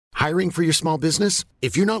Hiring for your small business?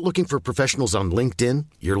 If you're not looking for professionals on LinkedIn,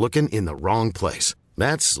 you're looking in the wrong place.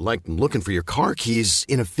 That's like looking for your car keys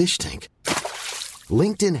in a fish tank.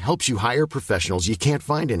 LinkedIn helps you hire professionals you can't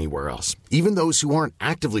find anywhere else, even those who aren't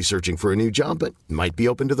actively searching for a new job but might be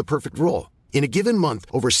open to the perfect role. In a given month,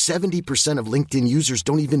 over 70% of LinkedIn users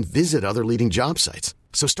don't even visit other leading job sites.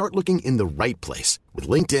 So start looking in the right place. With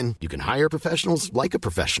LinkedIn, you can hire professionals like a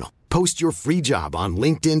professional. Post your free job on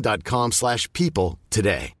linkedin.com/people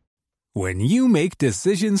today. When you make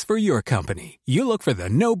decisions for your company, you look for the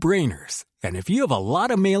no-brainers. And if you have a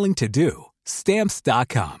lot of mailing to do,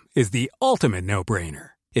 Stamps.com is the ultimate no-brainer.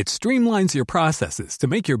 It streamlines your processes to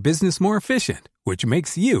make your business more efficient, which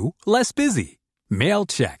makes you less busy. Mail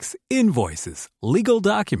checks, invoices, legal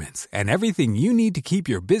documents, and everything you need to keep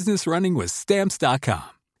your business running with Stamps.com.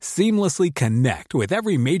 Seamlessly connect with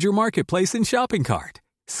every major marketplace and shopping cart.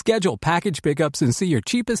 Schedule package pickups and see your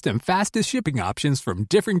cheapest and fastest shipping options from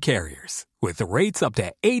different carriers, with rates up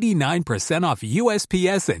to 89% off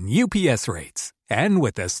USPS and UPS rates. And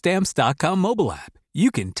with the Stamps.com mobile app,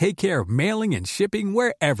 you can take care of mailing and shipping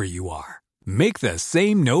wherever you are. Make the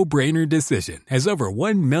same no-brainer decision as over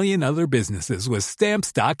 1 million other businesses with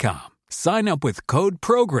Stamps.com. Sign up with code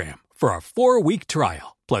PROGRAM for a 4-week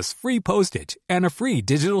trial, plus free postage and a free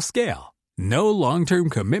digital scale. No long-term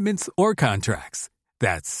commitments or contracts.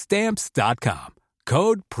 That's Stamps.com.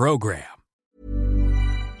 Code PROGRAM.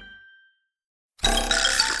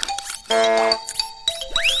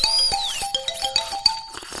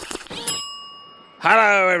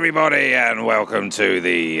 Hello, everybody, and welcome to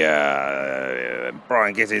the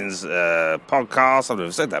Brian Gittins podcast. I've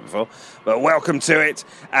never said that before, but welcome to it.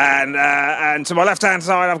 And to my left-hand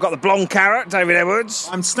side, I've got the blonde carrot, David Edwards.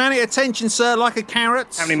 I'm standing at attention, sir, like a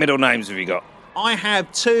carrot. How many middle names have you got? I have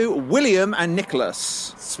 2, William and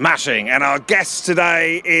Nicholas. Smashing. And our guest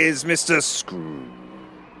today is Mr.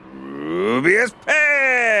 Scroobius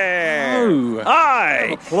Pear. Oh.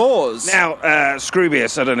 Hi. Applause. Now,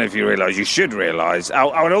 Scroobius, I don't know if you realise, you should realise.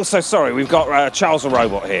 Oh, and also, sorry, we've got Charles the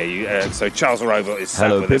Robot here. So Charles the Robot is sat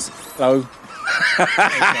with us. Hello.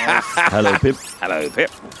 Hello, Pip. Hello, Pip.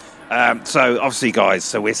 So, obviously, guys,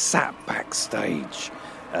 so we're sat backstage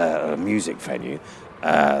at a music venue.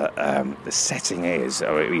 The setting is, I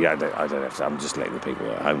don't have to, I'm just letting the people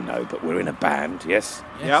at home know, but we're in a band, yes?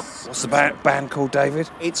 Yep. What's the band called, David?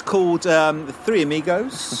 It's called The Three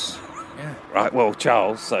Amigos. Yeah. Right, well,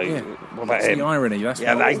 Charles, so what about That's him? the irony. That's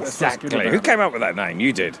Exactly. Who came up with that name?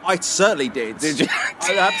 You did. I certainly did. Did you?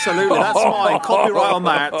 Absolutely, that's mine. Copyright on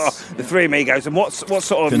that. The Three Amigos, and what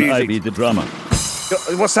sort of Can music? I be the drummer?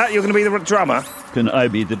 What's that? You're going to be the drummer? Can I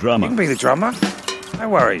be the You drummer? can be the drummer. No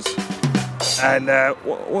worries. And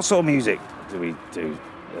what sort of music do we do,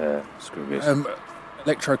 Scroobius?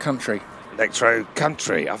 Electro country. Electro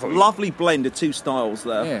country. I thought. Lovely blend of 2 styles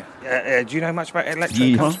there. Yeah. Do you know much about electro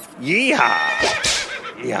Yeehaw. country?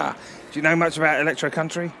 Yeehaw. Yeah. Do you know much about electro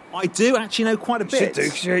country? I do actually know quite a You bit. should do.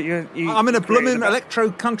 'Cause you I'm in a created blooming the band. electro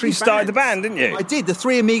country You started the band, didn't you? I did. The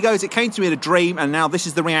Three Amigos, it came to me in a dream, and now this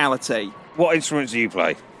is the reality. What instruments do you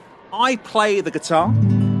play? I play the guitar.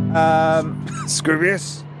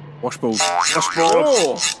 Scroobius? Washboard. Washboard.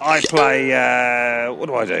 Oh. I play, what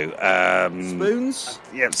do I do? Spoons.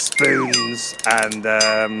 Yeah, spoons and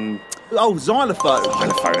Oh, xylophone.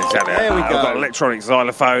 xylophone, exactly. There we I've go. got electronic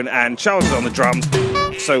xylophone, and Charles is on the drums.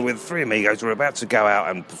 So with Three Amigos, we're about to go out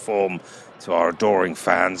and perform to our adoring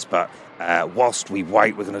fans, but whilst we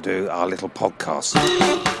wait, we're going to do our little podcast.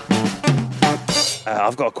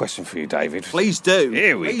 I've got a question for you, David. Please do.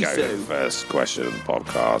 Here we Please go. do. The first question of the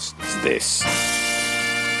podcast is this.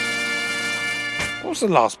 What was the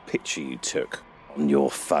last picture you took on your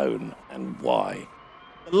phone and why?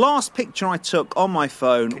 The last picture I took on my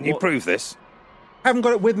phone. Can you prove this? I haven't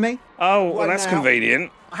got it with me. Oh, well, Right that's now.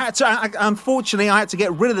 convenient. I had to. Unfortunately, I had to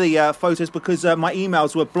get rid of the photos because my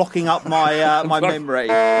emails were blocking up my my memory.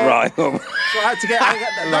 So Right. I had to get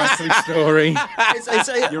Lovely story.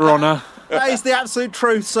 Your Honour. That is the absolute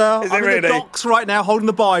truth, sir. Is it I'm in really? the docks right now, holding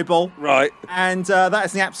the Bible, Right. and that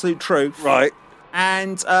is the absolute truth. Right.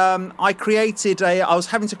 And I created I was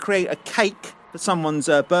having to create a cake for someone's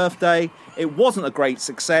birthday. It wasn't a great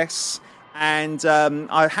success. And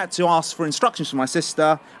I had to ask for instructions from my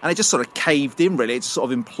sister, and it just sort of caved in, really. It just sort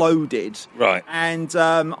of imploded. Right. And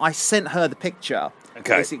I sent her the picture,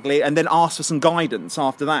 Okay. basically, and then asked for some guidance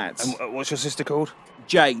after that. And what's your sister called?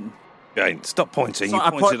 Jane. Jane. Stop pointing. So You I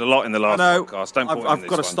pointed a lot in the last I know, podcast. Don't point I've in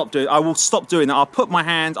got to this stop doing. I will stop doing that. I'll put my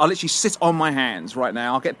hands. I'll literally sit on my hands right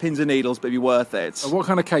now. I'll get pins and needles, but it'll be worth it. What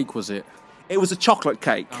kind of cake was it? It was a chocolate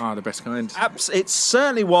cake. Ah, the best kind. It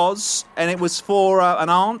certainly was, and it was for an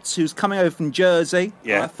aunt who's coming over from Jersey.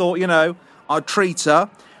 Yeah. And I thought, I'd treat her.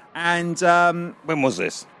 And When was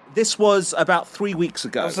this? this was about 3 weeks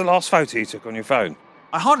ago. What was the last photo you took on your phone?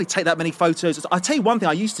 I hardly take that many photos. I'll tell you one thing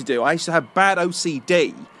I used to do. I used to have bad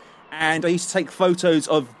OCD, and I used to take photos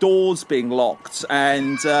of doors being locked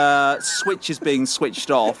and switches being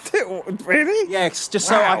switched off. Really? Yes, just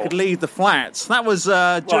so I could leave the flat. That was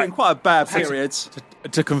during quite a bad period.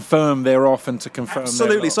 To confirm they're off and to confirm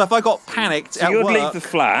Absolutely. they're So if I got panicked So at you'd work, leave the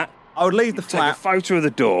flat, I would leave the take a flat. photo of the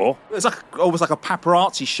door. It was almost like a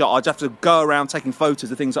paparazzi shot. I'd have to go around taking photos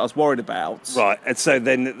of things that I was worried about. Right, and so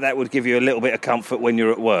then that would give you a little bit of comfort when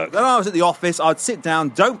you're at work. Then I was at the office, I'd sit down,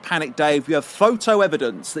 don't panic, Dave, you have photo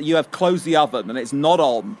evidence that you have closed the oven and it's not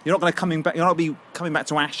on. You're not going to be coming back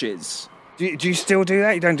to ashes. Do you still do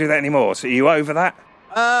that? You don't do that anymore. So are you over that?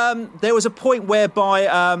 There was a point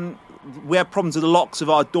whereby we had problems with the locks of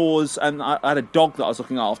our doors, and I had a dog that I was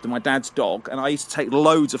looking after, my dad's dog, and I used to take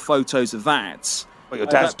loads of photos of that. What, your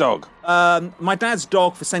dad's dog? My dad's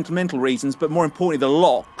dog for sentimental reasons, but more importantly, the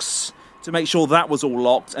locks, to make sure that was all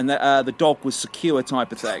locked and that the dog was secure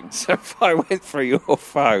type of thing. So if I went through your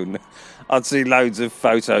phone, I'd see loads of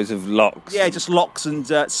photos of locks. Yeah, just locks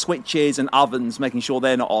and switches and ovens, making sure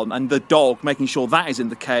they're not on, and the dog, making sure that is in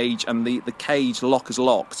the cage and the cage lock is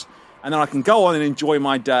locked. And then I can go on and enjoy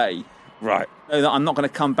my day. Right. So that I'm not going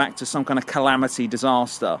to come back to some kind of calamity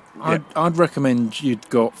disaster. I'd recommend you'd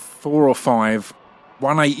got 4 or 5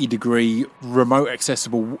 180-degree remote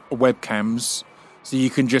accessible webcams, so you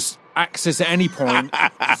can just access at any point,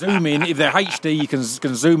 zoom in. If they're HD, you can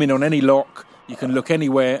zoom in on any lock. You can look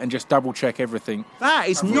anywhere and just double check everything. That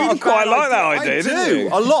is not really a quite bad like that idea. idea, I didn't do you?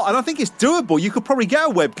 a lot, and I think it's doable. You could probably get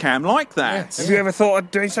a webcam like that. Have you ever thought of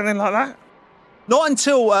doing something like that? Not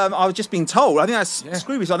until I was just being told. I think that's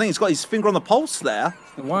Scroobius. I think he's got his finger on the pulse there.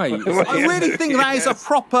 Why? I really think that is a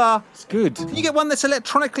proper. It's good. Can you get one that's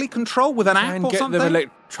electronically controlled with an app And or get something? them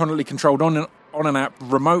electronically controlled on an app,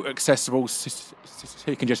 remote accessible, so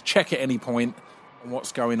you can just check at any point on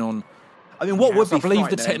what's going on. I mean, what would be I believe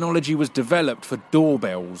the frightening- technology was developed for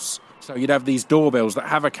doorbells. So you'd have these doorbells that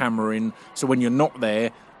have a camera in, so when you're not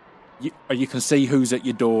there, you can see who's at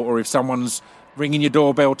your door, or if someone's ringing your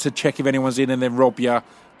doorbell to check if anyone's in and then rob you.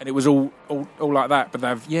 And it was all like that. But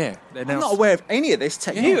they're now... I'm not aware of any of this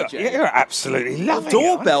technology. You're absolutely loving The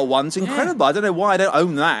doorbell one's incredible. I don't know why I don't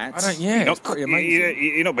own that. It's pretty amazing.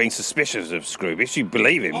 You're not being suspicious of Scroobius. You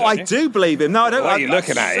believe him, Oh, don't I you? do believe him. No, I don't. Well, you're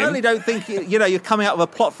looking I at him. certainly don't think you're coming out of a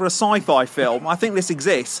plot for a sci-fi film. I think this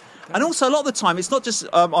exists. And also, a lot of the time, it's not just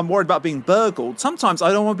I'm worried about being burgled. Sometimes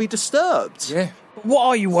I don't want to be disturbed. Yeah. What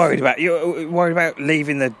are you worried about? You're worried about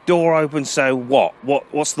leaving the door open, so what?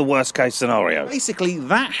 What's the worst case scenario? Basically,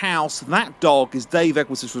 that house, that dog is Dave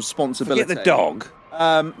Edwards' responsibility. Forget the dog.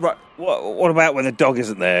 Right. What about when the dog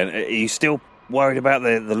isn't there? Are you still worried about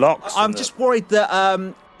the locks? I'm just worried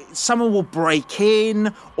that someone will break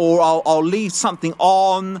in, or I'll leave something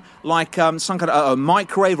on, like some kind of a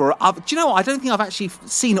microwave or a oven. Do you know what? I don't think I've actually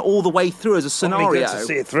seen it all the way through as a scenario. Good to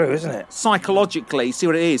see it through, isn't it? Psychologically, see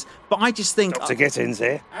what it is. But I just think... Dr. Gittins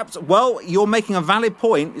here. Well, you're making a valid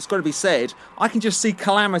point. It's got to be said. I can just see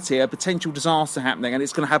calamity, a potential disaster happening, and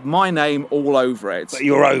it's going to have my name all over it. But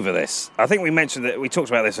you're over this. I think we mentioned that we talked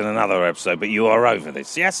about this in another episode, but you are over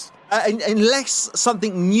this, yes? Unless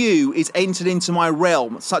something new is entered into my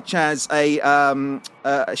realm, such as a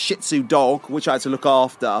Shih Tzu dog, which I had to look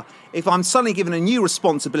after, if I'm suddenly given a new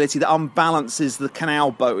responsibility that unbalances the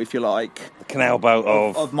canal boat, if you like, The canal boat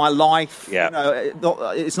of my life, Yeah.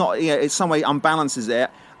 it's not, it's some way unbalances it.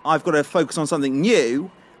 I've got to focus on something new,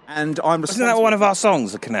 and I'm responsible. Isn't that one of our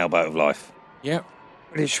songs, The Canal Boat of Life? Yep.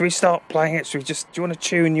 Should we start playing it? Do you want to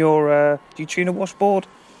tune your... do you tune a washboard?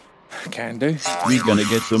 Can do. We're gonna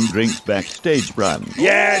get some drinks backstage, Bran.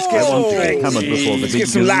 Yeah, let's get I want some to get drinks. hammered before the Let's big get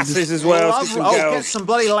some dude. lasses as well. Let's get some I'll get girls. some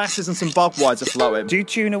bloody lasses and some Budweiser flowing. Do you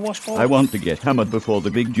tune a washboard? I want to get hammered before the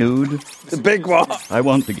big dude. The big one. I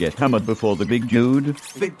want to get hammered before the big dude.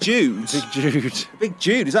 Big Jude. Big Jude. Big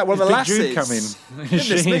Jude, is that one of the Big lasses? Jude come in.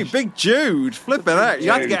 Goodness me, Big Jude. Flipping out.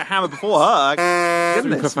 You had to get hammered before her.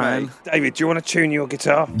 Goodness Super fan. me. David, do you want to tune your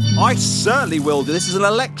guitar? I certainly will do. This is an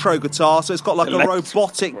electro guitar, so it's got like a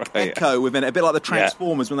robotic right. echo within it, a bit like the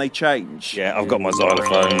Transformers when they change. Yeah, I've got my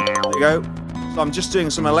xylophone. There you go. So I'm just doing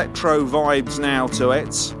some electro vibes now to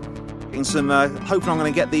it. Getting some, hoping I'm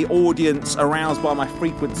going to get the audience aroused by my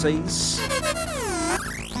frequencies.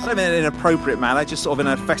 I don't mean in an inappropriate manner, just sort of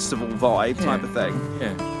in a festival vibe type of thing.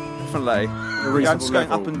 Yeah. Definitely. I'm just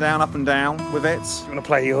going up and down with it. You want to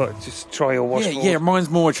play just try your washboard? Yeah, mine's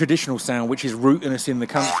more a traditional sound, which is rooting us in the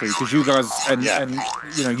country, because you guys and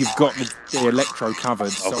you know, you've got the electro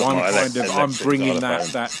covered, so I'm bringing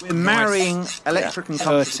that. We're marrying electric and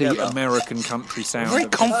country dirty together. American country sound. We're very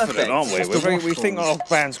confident, aren't we? Just We think our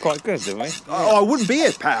band's quite good, don't we? Oh, I wouldn't be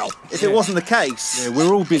here, pal, if it wasn't the case. Yeah,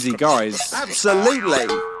 we're all busy guys. Absolutely.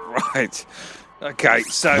 Right. Okay,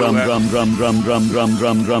 so Drum, drum, drum, drum, drum, drum,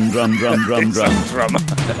 drum, drum, drum, drum, drum, drum. drummer.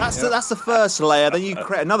 That's the first layer. Then you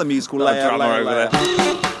create another musical layer. drummer over layer.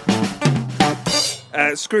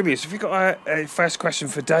 Scroobius, have you got a first question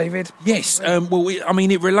for David? Yes, well,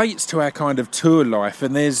 it relates to our kind of tour life,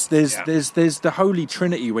 and there's the holy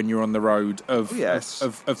trinity when you're on the road of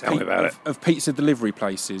Tell me about it. of pizza delivery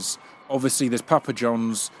places. Obviously, there's Papa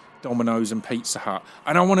John's, Domino's, and Pizza Hut,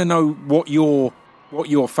 and I want to know what your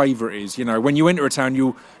favourite is. You know, when you enter a town,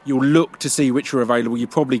 you'll look to see which are available. You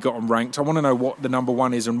probably got them ranked. I want to know what the number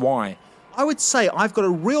one is and why. I would say I've got a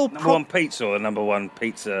real Number one pizza or the number one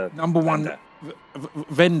pizza? Number one vendor?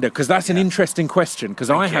 vendor, because that's an interesting question, because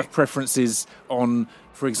I have preferences on,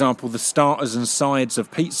 for example, the starters and sides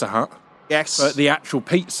of Pizza Hut, Yes. but the actual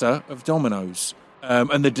pizza of Domino's,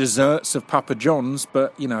 and the desserts of Papa John's.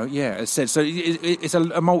 But you know, yeah, as said, so it's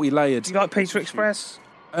a multi-layered. Do you like Pizza Express?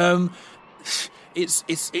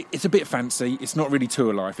 It's a bit fancy. It's not really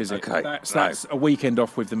tour life, is it? Okay, That's a weekend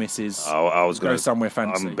off with the missus. Oh, I was go somewhere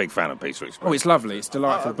fancy. I'm a big fan of Pizza Express. Oh, it's lovely. It's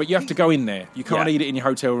delightful. But you have to go in there. You can't eat it in your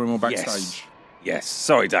hotel room or backstage. Yes.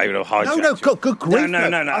 Sorry, David. I'll hijack No, you. good grief. No.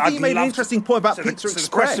 I think you made an interesting point about so Pizza the Express.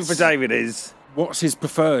 question for David is... What's his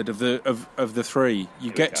preferred of the three?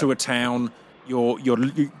 You get to a town, you're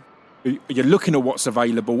looking at what's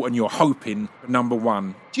available, and you're hoping for number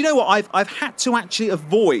one. Do you know what? I've had to actually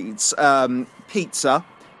avoid pizza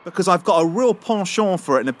because I've got a real penchant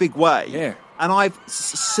for it in a big way. Yeah. And I've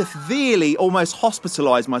severely almost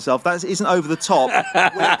hospitalised myself. That isn't over the top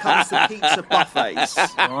when it comes to pizza buffets.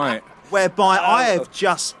 Right. Whereby I have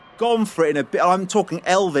just gone for it in a bit. I'm talking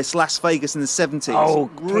Elvis, Las Vegas in the 70s.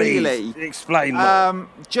 Oh, really? Please, explain more.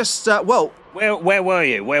 Where where were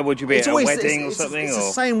you? Where would you be? At a wedding or it's something? It's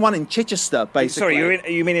the same one in Chichester, basically.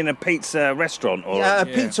 Sorry, you mean in a pizza restaurant? Or Yeah, a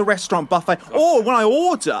pizza restaurant buffet. Or when I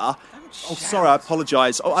order... Oh, sorry, I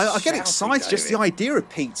apologise. Oh, I get excited. Just the idea of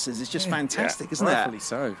pizzas is just fantastic, isn't it? Rightfully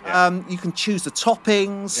so. You can choose the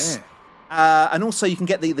toppings. Yeah. And also you can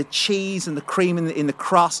get the cheese and the cream in the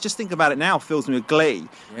crust. Just think about it now, fills me with glee.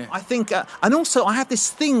 Yeah. I think, and also I have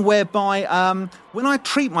this thing whereby when I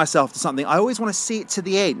treat myself to something, I always want to see it to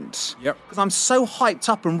the end. Yep. Because I'm so hyped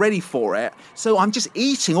up and ready for it. So I'm just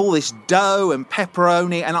eating all this dough and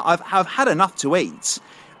pepperoni, and I've had enough to eat.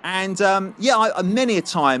 And many a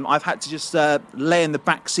time I've had to just lay in the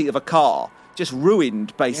back seat of a car, just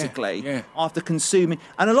ruined basically after consuming.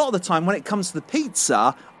 And a lot of the time when it comes to the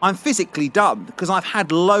pizza, I'm physically done because I've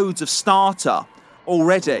had loads of starter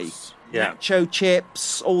already. Yeah. Nacho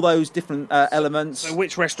chips, all those different elements. So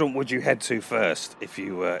which restaurant would you head to first if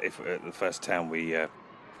the first town we...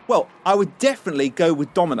 Well, I would definitely go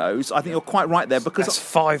with Domino's. I think you're quite right there because That's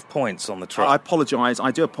 5 points on the trot. I apologise.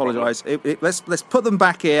 I do apologise. Let's put them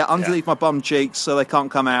back here underneath my bum cheeks so they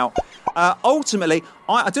can't come out. Ultimately,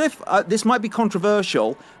 I don't know if this might be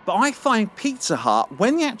controversial, but I find Pizza Hut,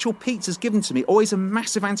 when the actual pizza's given to me, always a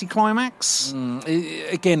massive anticlimax.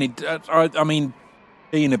 I mean,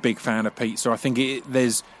 being a big fan of pizza, I think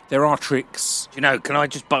there are tricks. You know, can I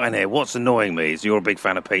just butt in here? What's annoying me is you're a big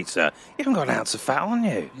fan of pizza. You haven't got an ounce of fat on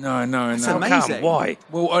you. No. That's How amazing. come? Why?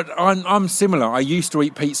 Well, I'm similar. I used to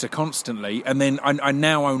eat pizza constantly, and then I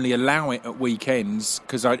now only allow it at weekends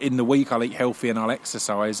because in the week I'll eat healthy and I'll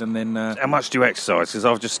exercise, and then... How much do you exercise? Because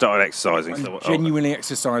I've just started exercising. I genuinely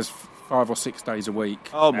exercise 5 or 6 days a week.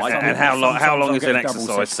 Oh, my God. And how long is I'll an get a double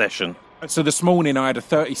exercise session? So this morning I had a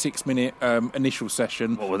 36-minute initial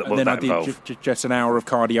session, What and then I did just an hour of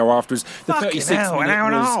cardio afterwards. The Fucking 36 hell, an minute hour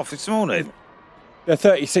and a was- half this morning. The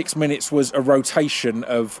 36 minutes was a rotation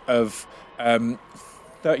of 30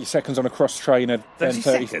 seconds on a cross trainer, 30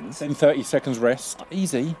 seconds? then 30 seconds rest.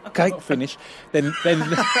 Easy. Okay. Not finish. Then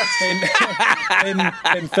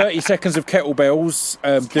 30 seconds of kettlebells.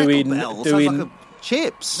 Doing Sounds like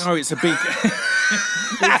chips. No, it's a big.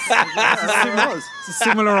 It's a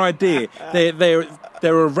similar idea.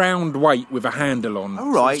 They're a round weight with a handle on.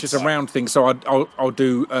 Oh, right. So it's just a round thing. So I'll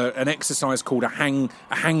do an exercise called a hang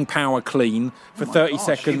power clean for 30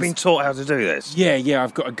 seconds. You've been taught how to do this? Yeah.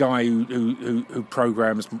 I've got a guy who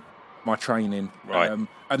programs my training. Right. And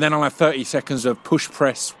then I'll have 30 seconds of push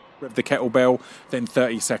press with the kettlebell, then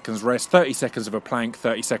 30 seconds rest, 30 seconds of a plank,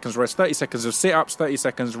 30 seconds rest, 30 seconds of sit-ups, 30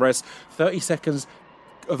 seconds rest, 30 seconds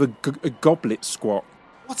of a goblet squat.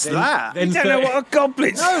 What's that? then You don't know what a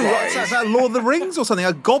goblet No, squat is is. that Lord of the Rings or something?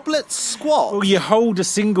 A goblet squat? Well, you hold a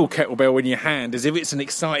single kettlebell in your hand as if it's an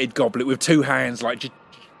excited goblet with two hands, like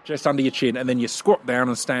just under your chin, and then you squat down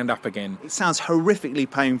and stand up again. It sounds horrifically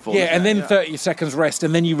painful. Yeah, and then 30 seconds rest,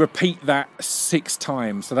 and then you repeat that 6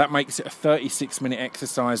 times. So that makes it a 36-minute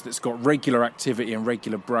exercise that's got regular activity and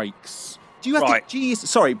regular breaks. Do you have Right. to...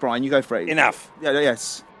 Sorry, Brian, you go for it. Enough. Yeah,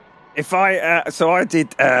 yes. If I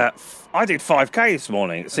I did 5K this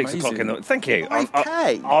morning at 6 o'clock in the. Thank you.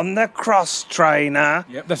 5K? On the cross trainer.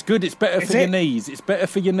 Yep, that's good. It's better Is for your it? knees. It's better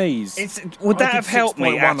for your knees. Would I that did have helped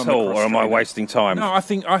me 6.1 on at the all, cross or am I trainer. wasting time? No, I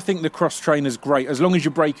think the cross trainer's great as long as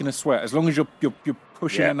you're breaking a sweat. As long as you're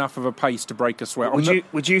pushing Yeah. enough of a pace to break a sweat.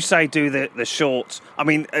 Would you say do the shorts? I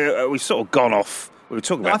mean, we've sort of gone off. We were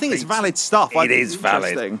talking about. I think it's beats. valid stuff. I It think is it's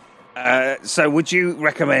valid. interesting. So would you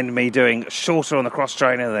recommend me doing shorter on the cross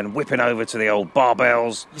trainer, then whipping over to the old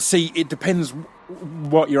barbells? You see, it depends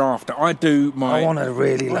what you're after. I do my. I want a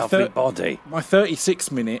really my lovely body. My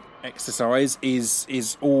 36-minute exercise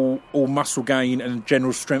is all muscle gain and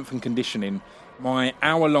general strength and conditioning. My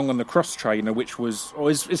hour long on the cross trainer, which was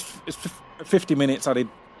is 50 minutes. I did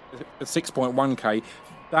a 6.1k.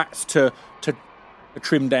 That's to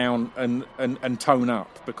trim down and tone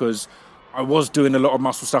up because I was doing a lot of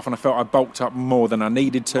muscle stuff and I felt I bulked up more than I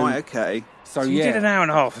needed to. Right, okay. So You yeah, did an hour and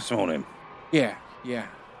a half this morning. yeah.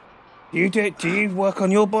 Do you work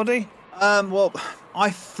on your body? Well,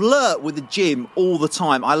 I flirt with the gym all the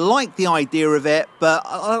time. I like the idea of it, but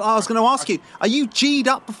I was going to ask you, are you G'd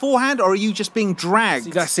up beforehand or are you just being dragged?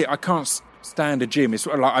 See, that's it. I can't stand a gym. It's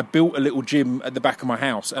sort of like I built a little gym at the back of my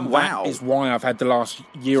house, and Wow. that is why I've had the last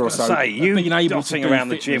year or so Say, you being able to dotting do around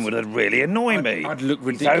the fitness. gym would really annoy me. I'd look He's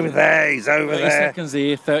ridiculous. over there. He's over 30 there. seconds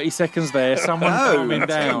here, 30 seconds there. Someone No. calming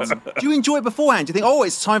down. Do you enjoy it beforehand? Do you think, oh,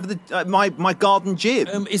 it's time for the my garden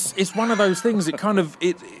gym? It's one of those things. It kind of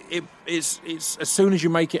it's as soon as you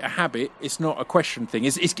make it a habit, it's not a question thing.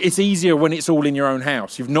 It's easier when it's all in your own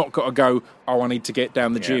house. You've not got to go. Oh, I need to get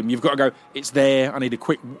down the gym. You've got to go. It's there. I need a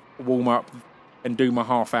quick warm up and do my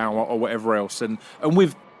half hour or whatever else. And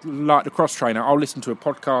with like the cross trainer, I'll listen to a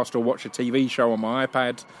podcast or watch a TV show on my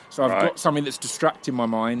iPad. So I've got something that's distracting my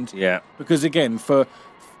mind. Yeah. Because again, for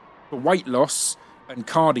weight loss and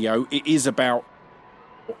cardio, it is about.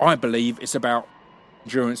 I believe it's about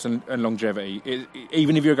endurance and longevity.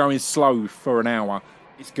 Even if you're going slow for an hour,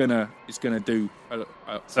 it's gonna do.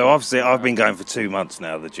 So obviously, I've been going for 2 months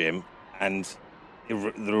now at the gym, and the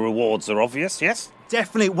rewards are obvious. Yes.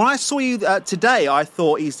 Definitely. When I saw you today, I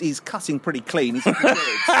thought he's cutting pretty clean. He's pretty good.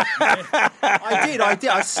 I did.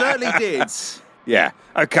 I certainly did. Yeah.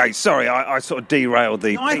 Okay. Sorry, I sort of derailed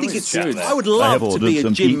the. I think it's chat good. there. I would I have love to ordered be a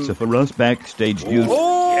some gym. pizza for us backstage, dude.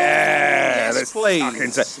 Oh, Yeah, yes, let's please.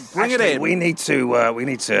 fucking say- Bring it Actually, in. We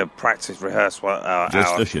need to practice, rehearse our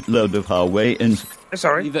Just hour. a shitload of Hawaiians.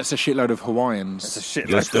 Sorry, That's a shitload of Hawaiians. it's a shitload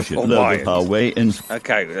Just a of shitload of Hawaiians. Hawaiians.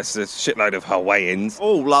 Okay, that's a shitload of Hawaiians.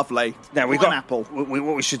 Oh, lovely. Now we Pineapple. got.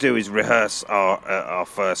 What we should do is rehearse our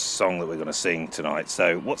first song that we're going to sing tonight.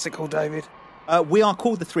 So, what's it called, David? We are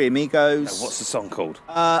called the Three Amigos. What's the song called?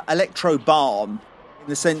 Electro barn, in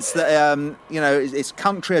the sense that it's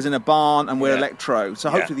country as in a barn, and we're Yeah. electro. So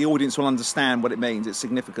hopefully the audience will understand what it means, its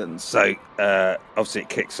significance. So, obviously, it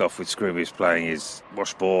kicks off with Scroobius playing his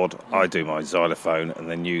washboard. I do my xylophone, and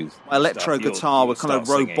then you. My electro you'll guitar with kind of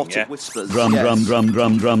start singing, robotic yeah? whispers. Drum, Yes. drum, drum,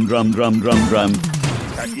 drum, drum, drum, drum, drum, drum.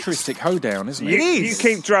 Futuristic hoedown, isn't You, it? It you is.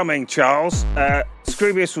 keep drumming, Charles.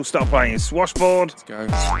 Scroobius will start playing his washboard. Go.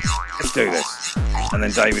 Let's do this, and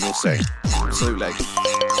then David will sing. Absolutely.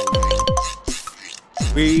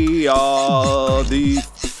 We are the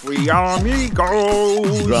Three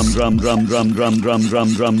Amigos. Drum, drum, drum, drum, drum, drum, drum,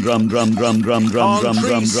 drum, drum, drum, drum, drum, drum, drum, drum,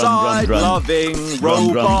 Countryside drum, drum. loving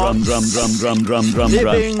Drum, drum, robots. drum, drum, drum, drum, drum, drum.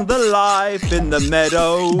 Living the life in the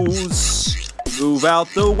meadows. Move out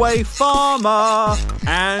the way, farmer.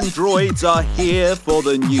 Androids are here for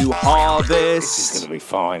the new This is harvest. going to be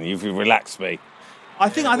fine. You've relaxed me. I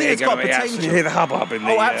think We're it's got gonna be actually potential. hear the hubbub in the.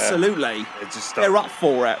 Oh, absolutely. Just stop. They're up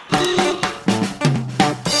for it.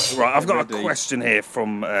 Right, I've got a Ready. question here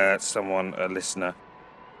from someone, a listener,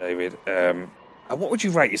 David. What would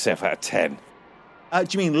you rate yourself out of 10? Do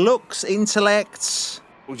you mean looks, intellect?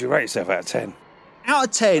 What would you rate yourself out of 10? Out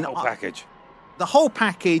of 10, Whole package. the whole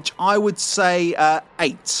package, I would say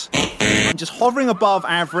 8. I'm just hovering above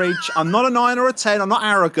average. I'm not a 9 or a 10. I'm not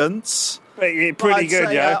arrogant. Pretty I'd good,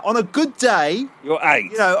 say, yeah. on a good day, You're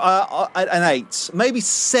 8. you know, an 8, maybe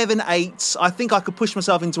 7 8s. I think I could push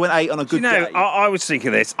myself into an 8 on a good day. I was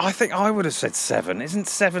thinking this. I think I would have said 7. Isn't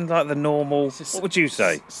 7 like the normal? What would you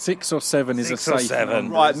say? 6 or 7 is 6 a or safe 7.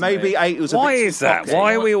 number, Right, isn't maybe it? 8 was a Why bit too is that? cocky.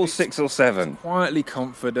 Why are we all 6 or 7? Quietly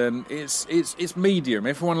confident. It's medium.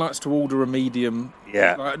 Everyone likes to order a medium.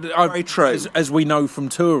 Yeah. Very true. As we know from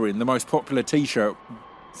touring, the most popular T-shirt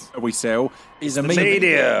we sell is a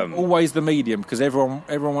medium. Always the medium, because everyone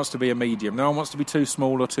wants to be a medium. No one wants to be too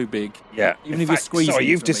small or too big. Yeah. Even In if you're fact, squeezing. Sorry,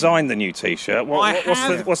 you've it's a designed the new T-shirt.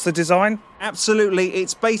 have. What's the design? Absolutely.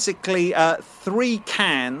 It's basically 3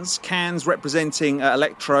 cans representing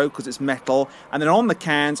electro because it's metal, and then on the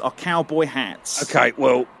cans are cowboy hats. Okay,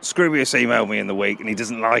 well, Scroobius emailed me in the week and he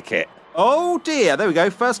doesn't like it. Oh dear, there we go.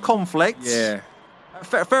 First conflict. Yeah.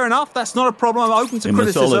 Fair enough. That's not a problem. I'm open to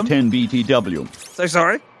criticism. Masola 10 BTW. So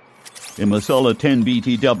sorry? Masola 10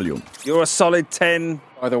 BTW. You're a solid 10,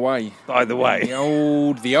 By the way. by the way. The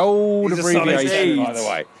old He's a solid 10, abbreviation. by the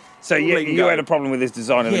way. So you Lingo. had a problem with this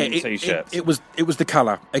design of the new it, T-shirts. it was the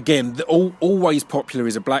colour. Again, always popular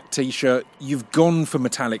is a black T-shirt. You've gone for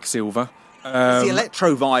metallic silver. It's the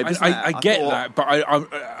electro vibe, isn't it? I get thought- that, but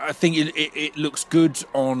I think it looks good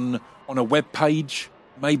on a web page.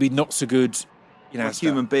 Maybe not so good, On a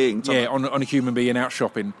human being. Yeah, on a human being out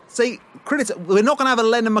shopping. See, we're not going to have a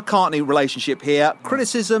Lennon-McCartney relationship here.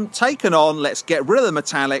 Criticism taken on. Let's get rid of the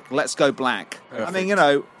metallic. Let's go black. I mean,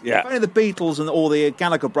 Yeah. if only the Beatles and all the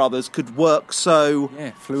Gallagher brothers could work so...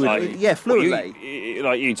 Yeah, fluidly. Yeah, fluidly.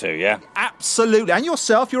 Like you two, yeah? Absolutely. And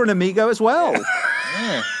yourself, you're an amigo as well.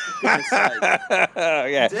 Yeah.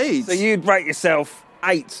 Yeah. Indeed. So you'd rate yourself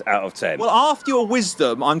 8 out of 10. Well, after your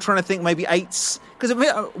wisdom, I'm trying to think maybe 8s. Because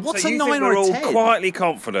what's so a you 9 think or we're a all 10? quietly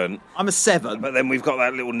confident, I'm a 7. but then we've got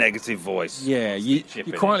that little negative voice. Yeah, you're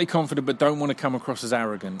Chipping quietly confident, but don't want to come across as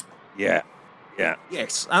arrogant. Yeah. Yeah.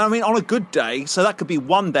 Yes, and I mean on a good day, so that could be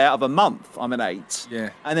one day out of a month. I'm an 8. Yeah.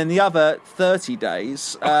 and then the other 30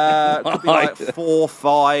 days could be like 4,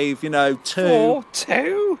 5, 2. 4,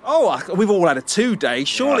 2? Oh, we've all had a 2 day.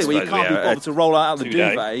 Surely we suppose can't we be have bothered to roll out of the 2 day.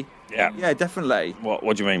 duvet. Yeah. Yeah, definitely.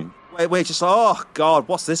 What do you mean? We're just like, oh God,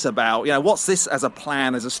 what's this about? What's this as a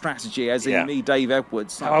plan, as a strategy, as in Yeah. me, Dave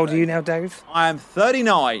Edwards? How old are you now, Dave? I am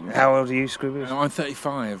 39. How old are you, Scroobius? I'm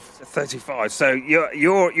 35. 35. So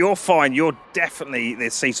you're fine. You're definitely the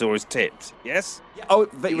seesaw is tipped. Yes. Oh,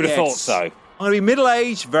 You would have thought so. I'm going to be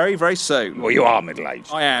middle-aged very, very soon. Well, you are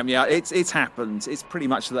middle-aged. I am, yeah. It's happened. It's pretty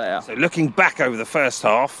much there. So looking back over the first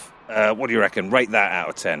half, what do you reckon? Rate that out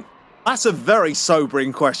of 10. That's a very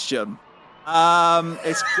sobering question.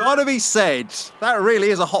 It's got to be said, that really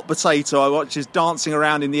is a hot potato I watch is dancing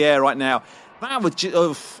around in the air right now. That would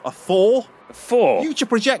a 4. 4. Future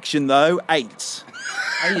projection, though, 8.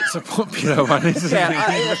 Hey, it's a popular one, isn't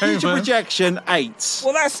Yeah, it? future projection, 8.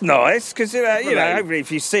 Well, that's nice because Definitely. hopefully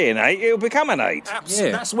if you see an 8, it'll become an 8.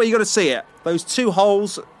 Yeah. That's where you got to see it. Those 2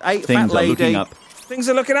 holes, 8 Things fat are lady. looking up. Things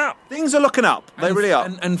are looking up. Things are looking up. They really are.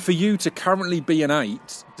 And for you to currently be an 8,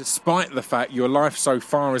 despite the fact your life so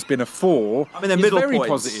far has been a 4, I'm in the is middle very points.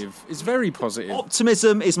 positive. It's very positive.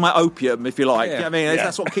 Optimism is my opium, if you like. Yeah. You know what I mean, Yeah.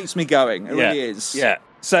 that's what keeps me going. It really is. Yeah.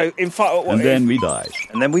 So in fact, And then we die.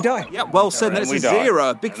 we die. Yeah, well said. And Then it's we a die.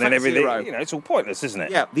 0, big and then fat everything, 0. it's all pointless, isn't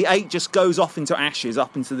it? Yeah, the 8 just goes off into ashes,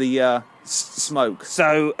 up into the smoke.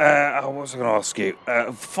 So, what was I going to ask you?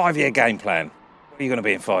 5-year game plan. Where are you going to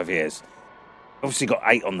be in 5 years? Obviously, got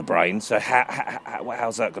 8 on the brain. So,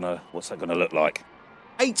 how's that going to? What's that going to look like?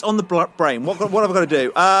 8 on the brain. What have I got to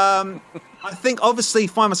do? I think obviously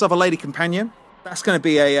find myself a lady companion. That's going to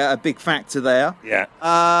be a big factor there. Yeah.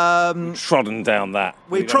 Um, Trodden down that.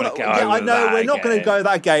 We're We've gotta trying. get Yeah, over I know that we're not going to again. go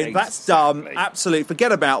that again. That's dumb. Exactly. Absolutely,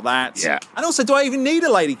 forget about that. Yeah. And also, do I even need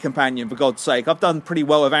a lady companion? For God's sake, I've done pretty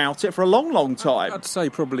well without it for a long, long time. I'd say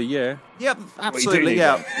probably, yeah. Yep, absolutely. need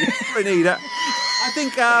Yeah, one. I need it. I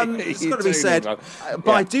think it's You got to be do said, need one.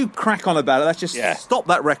 but I Yeah. do crack on about it. Let's just Yeah. stop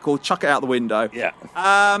that record, chuck it out the window. Yeah.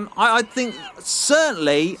 I think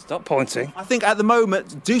certainly. Stop pointing. I think at the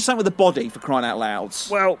moment, do something with the body for crying out loud.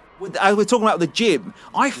 Well, We're talking about the gym.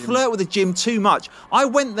 I flirt with the gym too much. I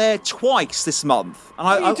went there twice this month.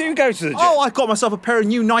 And you do go to the gym. Oh, I got myself a pair of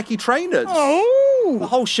new Nike trainers. The Oh.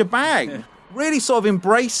 whole shebang. Really sort of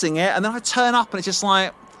embracing it. And then I turn up and it's just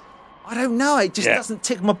like, I don't know. It just Yeah. doesn't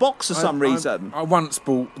tick my box for some reason. I once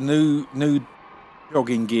bought new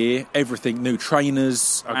jogging gear, everything, new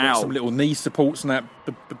trainers. I've Wow. got some little knee supports and that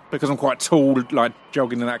because I'm quite tall. Like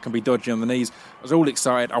jogging and that can be dodgy on the knees. I was all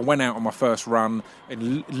excited. I went out on my first run,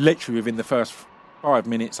 and literally within the first 5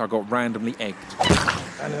 minutes, I got randomly egged.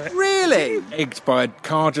 Really? Really? Egged by a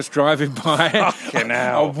car just driving by. Fucking I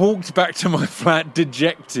hell. walked back to my flat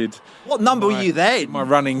dejected. What number were you then? My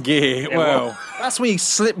running gear. Well, That's when you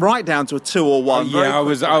slip right down to a 2 or 1. very yeah, I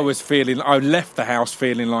quickly. was feeling. I left the house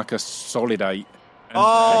feeling like a solid 8. And,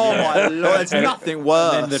 Oh my lord! There's nothing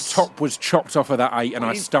worse. And then the top was chopped off of that 8, and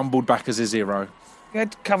I stumbled back as a 0. You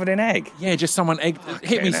had covered in egg. Yeah, just someone hit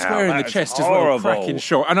me hell, square in the that's chest as well, horrible. cracking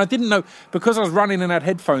shot. And I didn't know, because I was running and had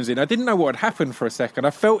headphones in, I didn't know what had happened for a second.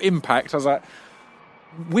 I felt impact. I was like,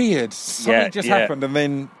 weird. Something just happened. And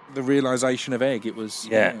then the realisation of egg, it was...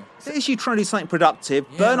 Yeah. There's you trying to do something productive,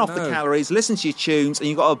 Yeah, burn I off the know. calories, listen to your tunes, and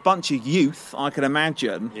you've got a bunch of youth, I can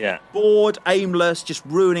imagine, Yeah. bored, aimless, just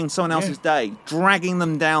ruining someone else's day, dragging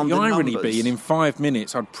them down The the irony numbers. being, in 5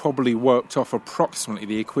 minutes, I'd probably worked off approximately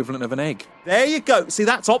the equivalent of an egg. There you go. See,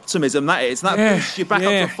 that's optimism, that is. That Yeah, boosts you back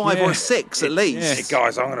yeah, up to 5 or a 6 at least. yeah. Hey,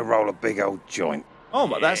 guys, I'm going to roll a big old joint. Oh,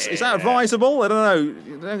 but is that advisable? I don't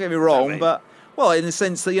know. Don't get me wrong, mean? but... Well, in the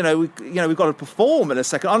sense that, we've got to perform in a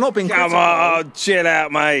second. I'm not being Come critical. on, chill out,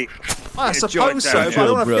 mate. I Get a joint suppose so, down but here. I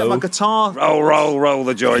don't want to forget Bro. my guitar. Roll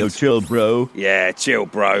the Yo, joint. chill, bro. Yeah, chill,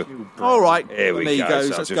 bro. All right, Here we there you go. go. So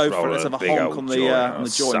Let's I'll just go for it. roll Let's have a big honk old on the joint.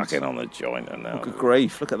 joint. Sucking on the joint. And now. Good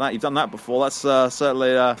grief! Look at that. You've done that before. That's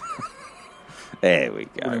certainly. There we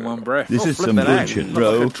go. All in one breath. This is some flipping good heck. shit, Look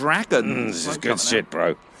bro. like a dragon. This is good shit,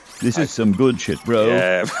 bro. This is some good shit, bro.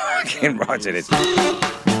 Yeah, fucking right it is.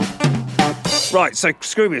 Right, so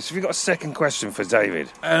Scroobius, have you got a second question for David?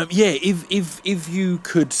 If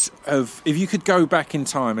you could go back in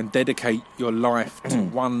time and dedicate your life to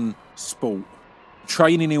one sport,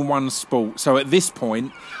 training in one sport. So at this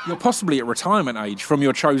point, you're possibly at retirement age from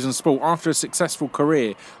your chosen sport. After a successful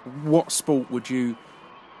career, what sport would you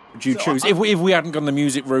choose? If we hadn't gone the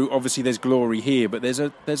music route, obviously there's glory here, but there's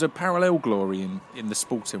a parallel glory in the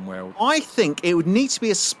sporting world. I think it would need to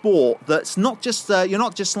be a sport that's not just you're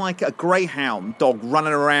not just like a greyhound dog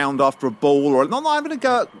running around after a ball, or not having a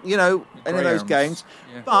go at, any of those Greyhounds, games.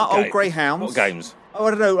 yeah. But Okay. old greyhounds. What games? Oh,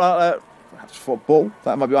 I don't know. Perhaps football.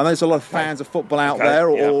 That might be. I know there's a lot of fans of football out Okay, there,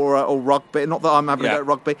 yeah. or rugby. Not that I'm having Yeah. a go at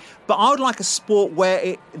rugby, but I would like a sport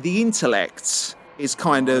where the intellect is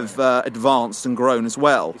kind of advanced and grown as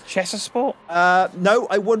well. Chess a sport? No,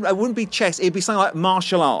 I wouldn't be chess. It'd be something like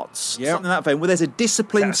martial arts, Yep. something in that vein, where there's a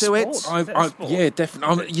discipline Is that a to it. sport? Yeah,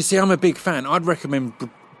 definitely. You see, I'm a big fan. I'd recommend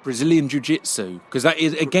Brazilian Jiu-Jitsu because that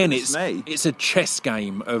is again, Goodness me. it's a chess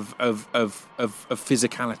game of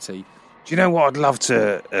physicality. Do you know what I'd love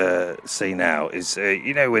to see now is,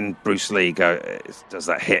 when Bruce Lee does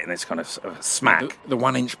that hit and it's kind of a smack? The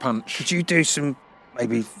 1-inch punch. Could you do some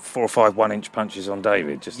maybe 4 or 5 1-inch punches on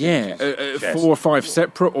David? Just Yeah, chest? 4 or 5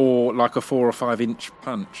 separate, or like a 4 or 5-inch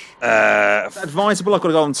punch. Advisable. I've got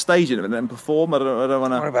to go on stage in it and then perform. I don't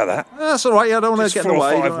want What to. about that? That's all right. Yeah, I don't want Just to get 4 in the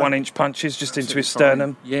way. or 5 Don't wanna- 1-inch punches just into his Fine.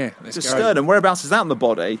 sternum. Yeah, let's The go. sternum. Whereabouts is that on the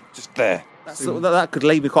body? Just there. That could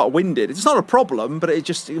leave you quite winded. It's not a problem, but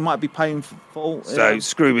it might be painful. So Yeah.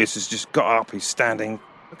 Scroobius has just got up. He's standing.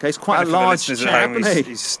 Okay, it's quite a And for the large listeners at chap, home, isn't he?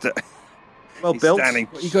 he's Well he's built. standing.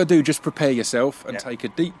 What you got to do, just prepare yourself and Yeah. take a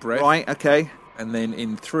deep breath. Right. Okay. And then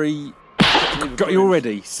in 3... Got you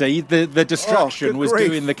already. See, the distraction good was grief.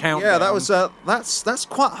 doing the countdown. Yeah, that was that's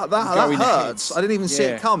quite that Going hurts. ahead. I didn't even see Yeah.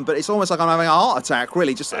 it come, but it's almost like I'm having a heart attack.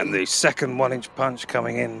 Really, just And the second 1-inch punch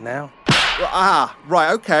coming in now.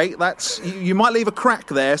 right. Okay, that's you might leave a crack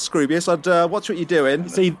there, Scroobius. I'd watch what you're doing.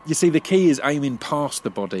 You see, the key is aiming past the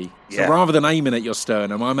body. So Yeah. rather than aiming at your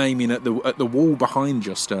sternum, I'm aiming at the wall behind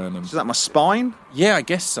your sternum. Is that my spine? Yeah, I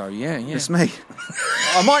guess so. Yeah. It's me.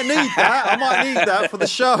 I might need that. I might need that for the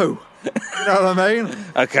show. You know what I mean?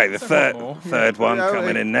 Okay, the third more. one You know,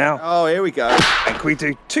 coming in now. Oh, here we go. And can we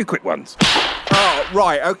do 2 quick ones? Oh,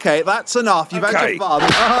 right. Okay, that's enough. You've had Okay. your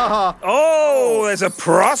fun. Oh, there's a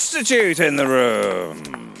prostitute in the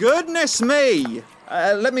room. Goodness me.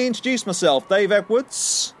 Let me introduce myself, Dave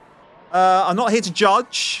Edwards. I'm not here to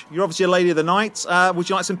judge. You're obviously a lady of the night. Would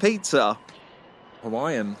you like some pizza?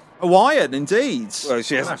 Hawaiian. Hawaiian, indeed. Well,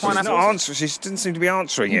 she hasn't. She's not Pineapples. answering. She didn't seem to be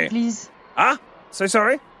answering you. Please. Huh? So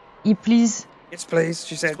sorry. Please. Yes, please.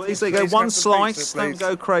 She said. Please, there you go. "Please One have some slice. pizza, Don't please."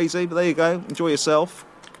 go crazy, but there you go. Enjoy yourself.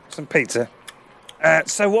 Some pizza.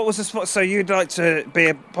 So what was the spot? So you'd like to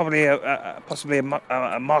be possibly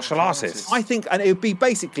a martial artist? I think, and it would be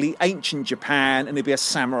basically ancient Japan, and it'd be a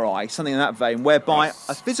samurai, something in that vein, whereby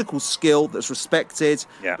a physical skill that's respected,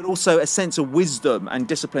 Yeah. but also a sense of wisdom and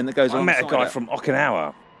discipline that goes I on. met a guy from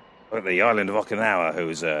Okinawa, at the island of Okinawa, who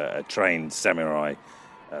was a trained samurai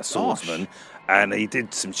swordsman, and he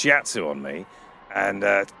did some shiatsu on me. And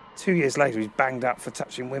 2 years later, he's banged up for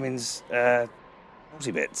touching women's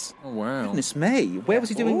bits. Oh, wow. Goodness me. Where was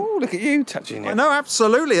he doing? Oh, look at you touching I it. know,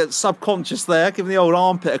 absolutely. It's subconscious there, giving the old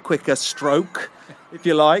armpit a quicker stroke, if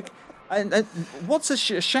you like. And what's a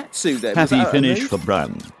shatsu then? Was Happy that a finish move? for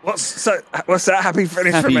Bran. What's that? Happy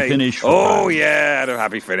finish for Happy me? finish for Oh, Bran. yeah, a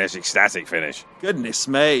happy finish, ecstatic finish. Goodness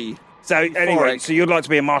me. So, anyway, Euphoric. so you'd like to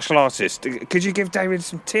be a martial artist. Could you give David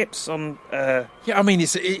some tips on... Yeah, I mean,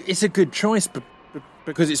 it's a good choice, but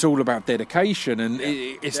because it's all about dedication, and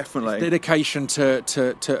it's definitely. it's dedication to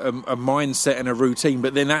a mindset and a routine.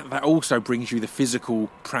 But then that also brings you the physical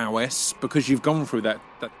prowess because you've gone through that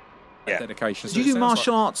dedication. Do So you it do sounds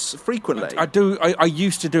martial like- arts frequently? I do. I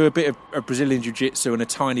used to do a bit of Brazilian jiu-jitsu and a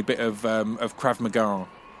tiny bit of Krav Maga.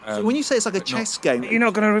 So when you say it's like a chess game, You're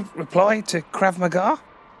not going to reply to Krav Maga?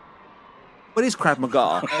 what is Krav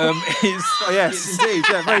Maga? It's, Oh, yes, indeed.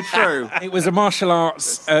 Yeah, very true. It was a martial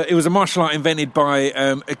arts. It was a martial art invented by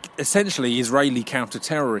essentially Israeli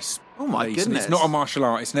counter-terrorists. Oh, my police, and goodness. it's not a martial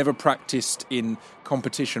art. It's never practiced in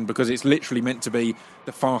competition because it's literally meant to be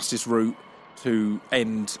the fastest route to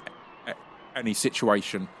end any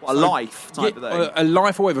situation. A life type of thing. A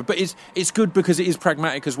life or whatever. But it's good because it is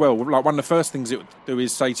pragmatic as well. Like one of the first things it would do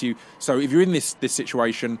is say to you, so if you're in this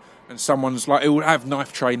situation and someone's like, it will have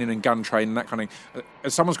knife training and gun training, that kind of thing.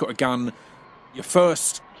 If someone's got a gun, your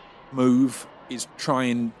first move is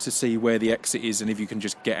trying to see where the exit is and if you can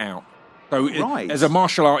just get out. So Right. as a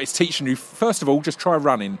martial art, it's teaching you, first of all, just try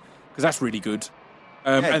running, because that's really good.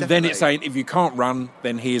 And then definitely. it's saying, if you can't run,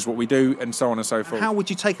 then here's what we do, and so on and so forth. How would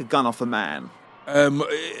you take a gun off a man?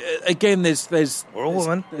 Again, there's Or a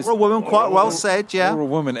woman? Or a woman, quite well said, yeah. or a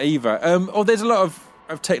woman either. Or there's a lot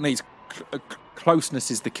of techniques. Closeness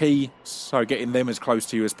is the key, so getting them as close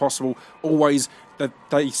to you as possible. Always,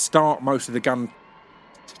 they start most of the gun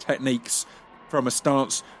techniques from a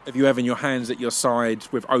stance of you having your hands at your side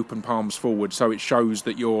with open palms forward, so it shows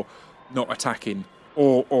that you're not attacking,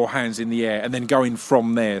 or hands in the air, and then going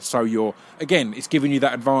from there. So you're, again, it's giving you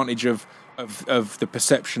that advantage of the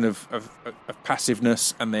perception of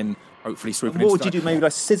passiveness, and then hopefully swooping What into would you do? Maybe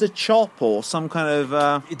like scissor chop or some kind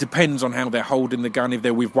of... It depends on how they're holding the gun. If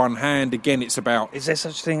they're with one hand, again, it's about... Is there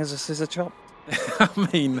such thing as a scissor chop? I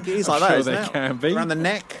mean, It is I'm like that, sure isn't there it? can be. Around the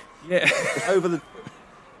neck, Yeah, over the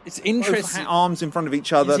it's both interesting. arms in front of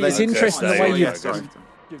each other. It's then- interesting the Okay, way yeah, you've, sorry.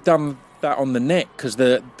 you've done that on the neck, because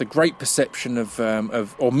the great perception of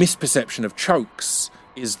or misperception of chokes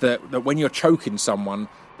is that when you're choking someone,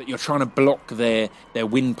 that you're trying to block their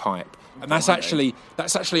windpipe, and that's actually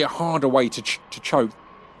a harder way to choke.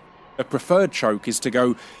 A preferred choke is to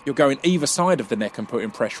go. You're going either side of the neck and putting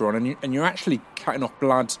pressure on, and you're actually cutting off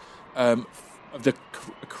blood of the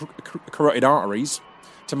carotid arteries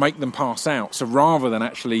to make them pass out. So rather than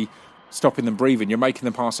actually stopping them breathing, you're making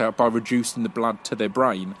them pass out by reducing the blood to their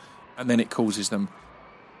brain, and then it causes them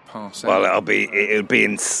pass out. Well, it would be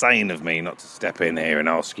insane of me not to step in here and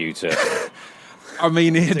ask you to... I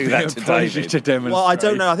mean, it'd do be that a to pleasure David. to demonstrate. Well, I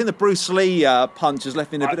don't know. I think the Bruce Lee punch has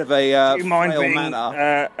left me in a bit of a do you mind frail being...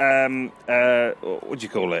 manner. what do you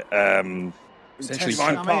call it? Essentially, Do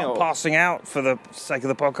you mind passing out for the sake of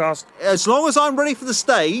the podcast? As long as I'm ready for the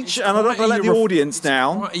stage and I don't want to let the audience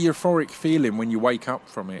down. Quite a euphoric feeling when you wake up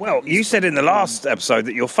from it. Well, you said in the last episode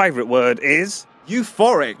that your favourite word is...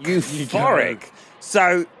 Euphoric. Euphoric.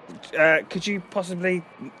 So, could you possibly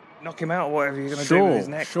knock him out or whatever you're going to do with his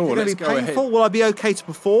neck? Sure, Is it let's going to be go ahead. painful? Will I be okay to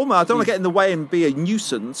perform? I don't want to get in the way and be a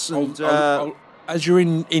nuisance. And, As you're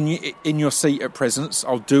in your seat at present,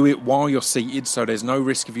 I'll do it while you're seated, so there's no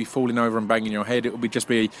risk of you falling over and banging your head. It will just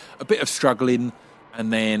be a bit of struggling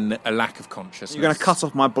and then a lack of consciousness. you're going to cut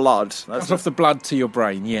off my blood. Cut off the blood to your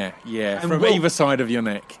brain, yeah, And from will- either side of your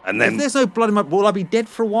neck. And If then... there's no blood in my... Will I be dead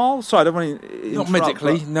for a while? Sorry, I don't want to Not interrupt,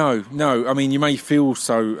 medically, but- no. I mean, you may feel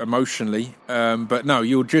so emotionally, but no,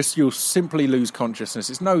 you'll simply lose consciousness.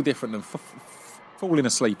 It's no different than falling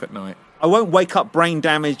asleep at night. I won't wake up brain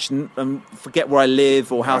damaged and forget where I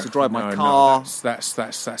live or how to drive my car.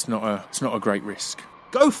 That's not a great risk.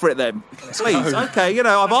 Go for it then, please. Okay,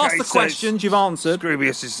 I've asked the so questions, you've answered.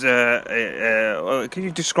 Scroobius is... can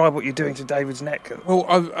you describe what you're doing to David's neck? Well,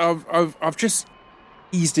 I've just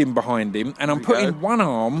eased in behind him, and I'm we putting go. one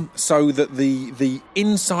arm so that the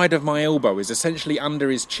inside of my elbow is essentially under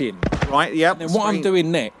his chin. Right, yep. And what I'm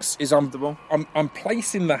doing next is I'm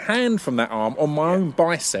placing the hand from that arm on my own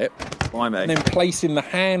bicep, and then placing the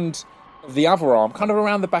hand of the other arm kind of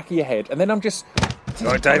around the back of your head, and then I'm just All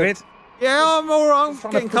right, David? Yeah, I'm all right.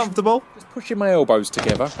 Trying to Getting push- comfortable. pushing my elbows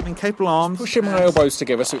together. In capable arms. Pushing my elbows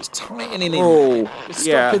together so it's tightening in. Oh, Just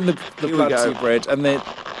yeah. stopping the Here we blood go. to your bread, and then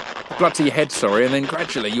the blood to your head, sorry, and then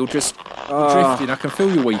gradually you'll just drifting. I can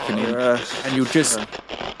feel you weakening, and you'll just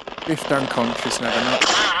drift unconscious and have a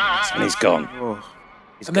nap. And he's gone.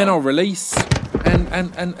 and then I'll release,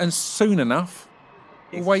 and soon enough,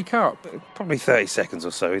 he'll wake up. Probably 30 seconds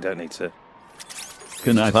or so. We don't need to.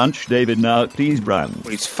 Can I punch David now, please, Brian?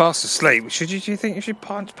 Well, he's fast asleep. Do you think you should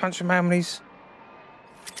punch him out when he's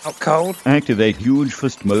out cold? Activate huge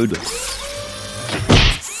fist mode.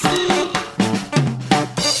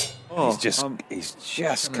 He's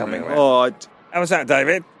just coming around. How was that,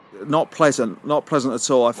 David? Not pleasant at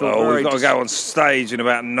all. I feel Well, very we've got to go on stage in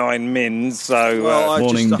about 9 minutes, so...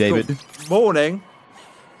 Morning, David. Morning?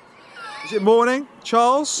 Is it morning,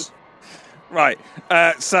 Charles? Right,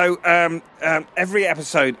 so every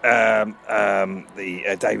episode,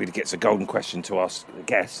 David gets a golden question to ask the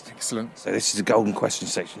guest. Excellent. So this is a golden question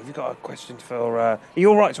section. Have you got a question for... Are you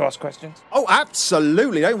all right to ask questions? Oh,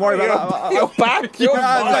 absolutely. Don't worry about that. You're back. You're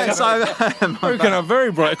fine. Yes, I'm Looking up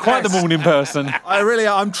very bright, quite the morning person.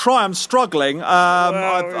 I'm struggling.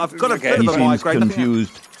 I've got a bit He of a seems migraine.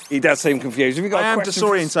 confused. He does seem confused. Have you got I a am question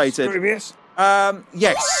disorientated. for Scroobius?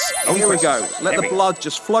 Yes. Here we go. Let the blood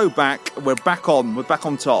just flow back. We're back on. We're back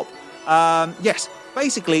on top. Yes.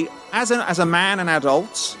 Basically, as a man, an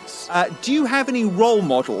adult, do you have any role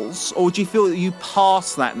models, or do you feel that you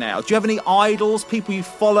passed that now? Do you have any idols, people you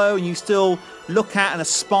follow and you still look at and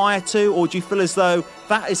aspire to, or do you feel as though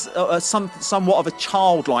that is somewhat of a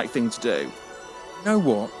childlike thing to do? You know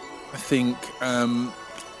what? I think,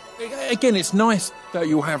 again, it's nice that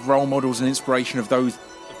you'll have role models and inspiration of those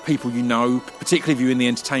people you know, particularly if you're in the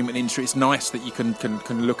entertainment industry. It's nice that you can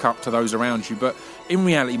look up to those around you. But in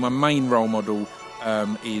reality, my main role model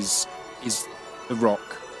is The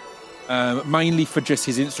Rock. Mainly for just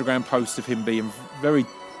his Instagram post of him being very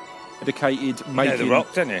dedicated, making The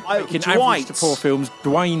Rock, don't you? making average to poor films.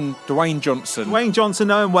 Dwayne Johnson. Dwayne Johnson,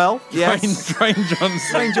 know him well. Yes. Dwayne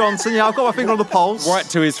Johnson. Dwayne Johnson, yeah, I've got my finger on the pulse. Right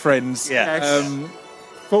to his friends. Yeah. Yes.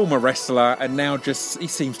 Former wrestler, and now he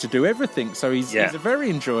seems to do everything. So he's a very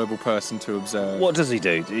enjoyable person to observe. What does he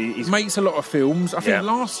do? He makes a lot of films. I think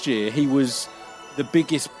last year he was the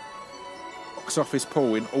biggest box office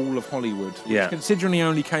pull in all of Hollywood. Yeah. Considering he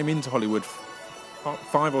only came into Hollywood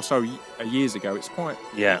 5 or so years ago, it's quite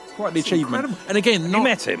the achievement. Incredible. And again, You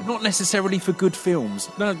met him? not necessarily for good films.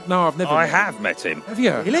 No, I've never. I have met him. Have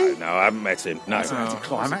you? Really? No, I haven't met him. No.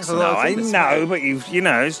 Climax. No, I know, but you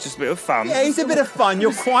know, it's just a bit of fun. Yeah, he's a bit of fun.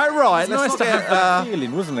 You're quite right. It's nice to have that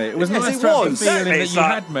feeling, wasn't it? It was Yes, nice it to have was. the feeling It's that you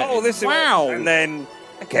like, had met. Oh, him. this is Wow. And then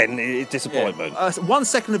again, it's disappointment. 1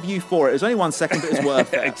 second of euphoria. It was only 1 second, but it was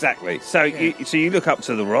worth it. Exactly. So you look up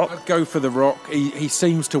to The Rock. I'd go for The Rock. He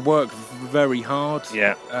seems to work very hard.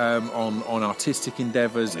 Yeah. On artistic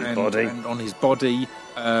endeavours His body. and on his body.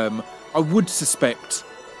 I would suspect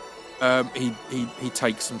he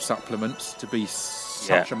takes some supplements to be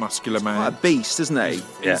such a muscular Quite a man. beast, isn't he?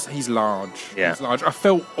 He's large. Yeah. He's large. I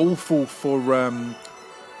felt awful for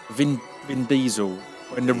Vin Diesel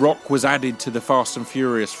when The Rock was added to the Fast and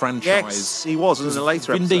Furious franchise. Yes, he was in the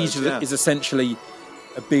later Vin episodes. Diesel is essentially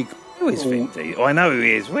a big. Who is Vin Diesel? I know who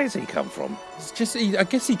he is. Where's he come from? It's just, I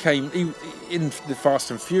guess he came in the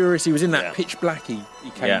Fast and Furious. He was in that Pitch Black. He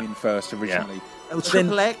came in first originally. Oh,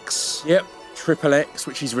 Triple X. Yep, Triple X,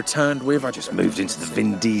 which he's returned with. I Just moved into the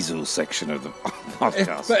Vin Diesel section of the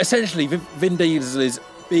podcast. But essentially, Vin Diesel is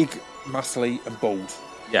big, muscly, and bald.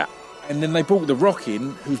 Yeah. And then they brought The Rock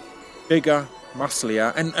in, who's bigger,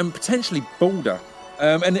 musclier, and potentially balder.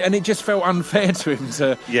 And it just felt unfair to him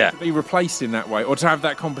to be replaced in that way, or to have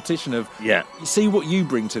that competition of, you see what you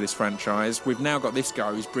bring to this franchise, we've now got this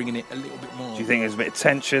guy who's bringing it a little bit more. Do you think there's a bit of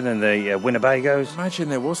tension in the Winnebagos? I imagine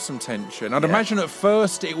there was some tension. I'd imagine at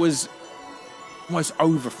first it was almost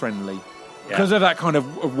over-friendly. Because of that kind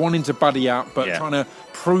of wanting to buddy up, but trying to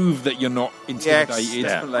prove that you're not intimidated. Yes,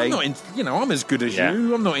 definitely. I'm as good as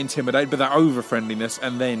you. I'm not intimidated, but that over-friendliness,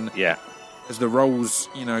 and then as the roles,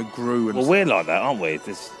 grew. And we're like that, aren't we?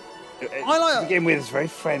 I like to begin with, it's very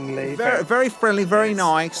friendly, very friendly, very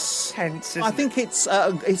nice. Tense. I think it's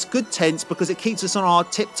good tense because it keeps us on our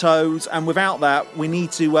tiptoes, and without that, we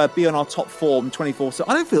need to be on our top form 24/7. So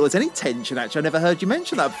I don't feel there's any tension. Actually, I never heard you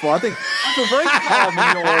mention that before. I feel very calm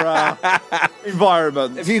in your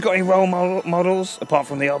environment. Have you got any role models apart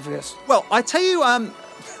from the obvious? Well, I tell you,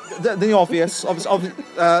 the obvious,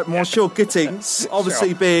 Monsieur Gittings,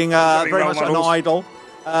 obviously being very much an idol.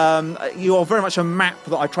 You're very much a map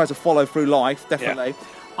that I try to follow through life, definitely.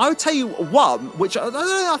 I would tell you one, which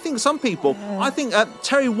I think some people, I think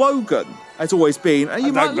Terry Wogan has always been. I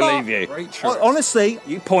don't believe you. Honestly.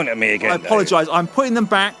 You point at me again. I apologise. I'm putting them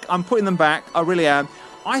back. I really am.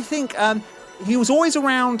 I think he was always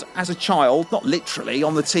around as a child, not literally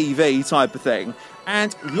on the TV type of thing.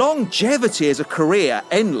 And longevity as a career,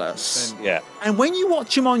 endless. Yeah. And when you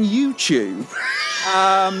watch him on YouTube,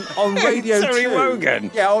 on Radio 2... Terry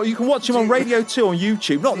Wogan? Yeah, or you can watch him on Radio 2 on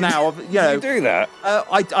YouTube. Not now, you know. Did you do that?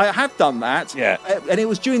 I have done that. Yeah. And it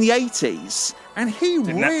was during the 80s. And he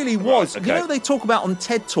really was. Right, okay. You know, they talk about on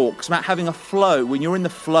TED Talks about having a flow. When you're in the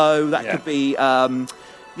flow, that could be...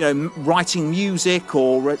 writing music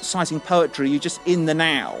or reciting poetry, you're just in the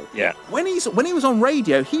now. Yeah. When he was on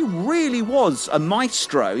radio, he really was a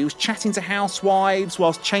maestro. He was chatting to housewives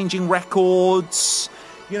whilst changing records,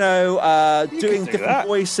 doing different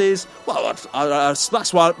voices. Well, that's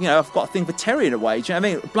why, I've got a thing for Terry in a way. Do you know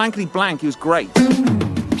what I mean? Blankety blank, he was great.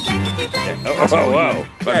 Oh, wow.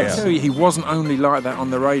 I tell you, he wasn't only like that on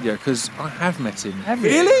the radio, because I have met him.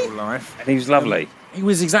 Really? In real life. And he was lovely. He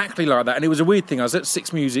was exactly like that, and it was a weird thing. I was at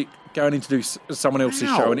Six Music going in to do someone else's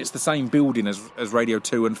show, and it's the same building as Radio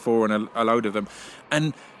 2 and 4 and a load of them.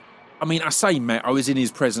 And I mean, I say Matt, I was in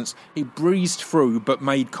his presence. He breezed through, but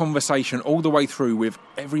made conversation all the way through with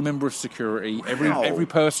every member of security, every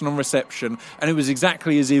person on reception, and it was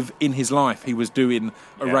exactly as if in his life he was doing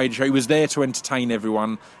a radio show. He was there to entertain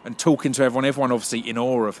everyone and talking to everyone obviously in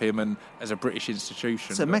awe of him and as a British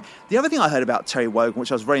institution. So, the other thing I heard about Terry Wogan,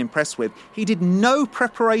 which I was very impressed with, he did no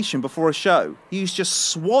preparation before a show. He was just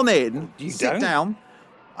swan in, sit down.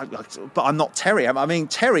 But I'm not Terry. I mean,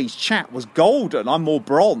 Terry's chat was golden. I'm more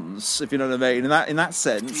bronze, if you know what I mean. In that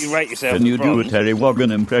sense, You rate yourself. Can you do a bronze. Terry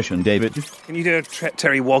Wogan impression, David? Can you do a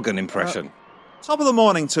Terry Wogan impression? Top of the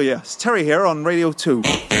morning to you. It's Terry here on Radio 2.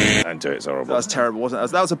 Don't do it. It's horrible. That was terrible, wasn't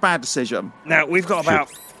it? That was a bad decision. Now we've got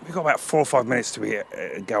about 4 or 5 minutes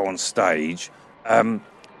to go on stage.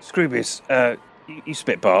 Scroobius, you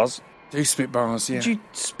spit bars. Do spit bars, yeah. Did you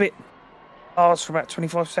spit bars for about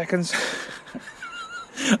 25 seconds?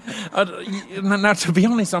 Now, to be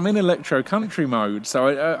honest, I'm in electro country mode,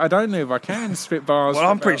 so I don't know if I can spit bars. Well,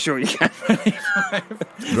 I'm pretty sure you can.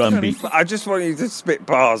 Drumbeat. I just want you to spit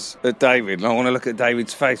bars at David, and I want to look at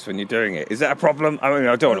David's face when you're doing it. Is that a problem? I mean,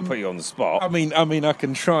 I don't want to put you on the spot. I mean, I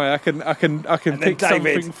can try. I can pick David,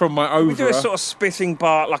 something from my over. We do a sort of spitting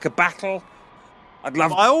bar, like a battle.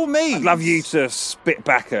 By all means. I'd love you to spit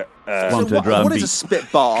back at. What is a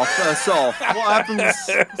spit bar? First off, what happens?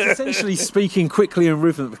 It's essentially speaking quickly and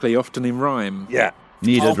rhythmically, often in rhyme. Yeah.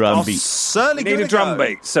 Need a drum I'll beat. certainly Need a drum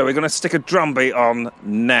beat. So we're going to stick a drum beat on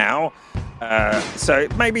now. So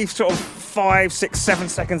maybe sort of 5, 6, 7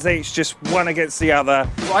 seconds each, just one against the other.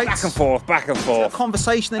 Right. Back and forth, back and forth. A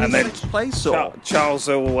conversation that And needs then to take place, or? Charles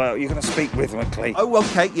will, you're going to speak rhythmically Oh,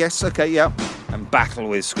 okay. Yes. Okay. Yeah. and battle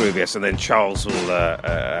with Scroobius, and then Charles will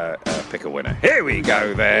pick a winner. Here we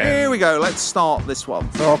go then. Here we go. Let's start this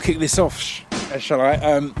one. So I'll kick this off, shall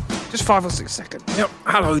I? Just 5 or 6 seconds. Yep.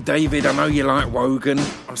 Hello, David. I know you like Wogan.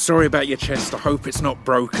 I'm sorry about your chest. I hope it's not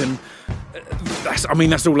broken. That's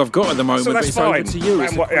all I've got at the moment. So but that's it's fine. over to you.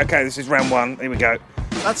 Okay, this is round 1. Here we go.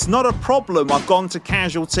 That's not a problem. I've gone to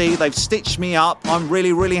Casualty. They've stitched me up. I'm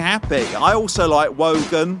really, really happy. I also like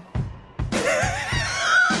Wogan.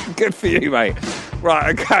 Good for you, mate.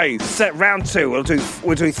 Right, okay. Set round 2. We'll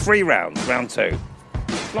do 3 rounds. Round 2.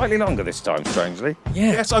 Slightly longer this time, strangely.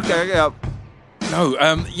 Yeah. Yes. Okay. Yeah. No.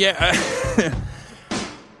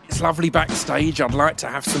 It's lovely backstage. I'd like to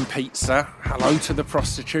have some pizza. Hello to the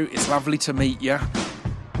prostitute. It's lovely to meet you.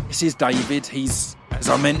 This is David. He's, as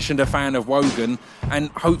I mentioned, a fan of Wogan, and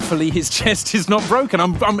hopefully his chest is not broken.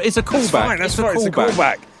 It's a callback. That's fine. That's right. It's a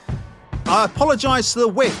callback. I apologise to the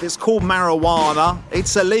whiff. It's called marijuana.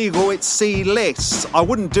 It's illegal. It's C-list. I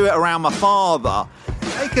wouldn't do it around my father.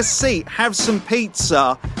 Take a seat. Have some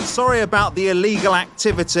pizza. Sorry about the illegal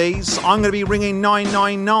activities. I'm going to be ringing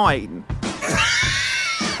 999.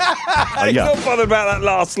 You're not bothered about that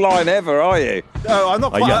last line ever, are you? No, I'm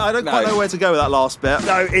not. I don't quite know where to go with that last bit.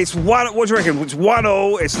 No, it's 1. What do you reckon? It's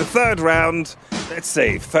 1-1. It's the 3rd round. Let's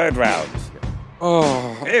see. 3rd round.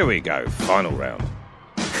 Oh. Here we go. Final round.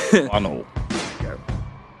 1-1.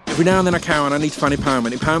 Every now and then I can, and I need to find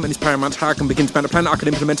empowerment. Empowerment is paramount. How I can begin to plan a plan I can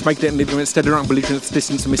implement to make it and live instead of belligerents,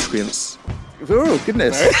 dissidents, and miscreants. Oh,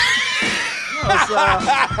 goodness.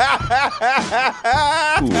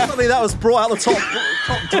 Suddenly that was brought out the top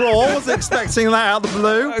drawer. I wasn't expecting that out of the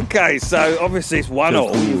blue. Okay, so obviously it's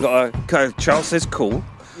 1-1. You've got a... Charles says cool.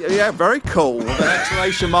 Yeah, very cool. With an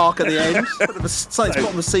exclamation mark at the end. Something to put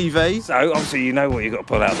on the CV. So obviously you know what you've got to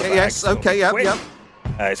pull out the bag. Yes, okay, yeah, Quick. yeah.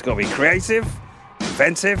 It's got to be creative,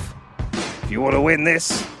 inventive. If you want to win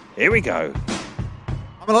this, here we go.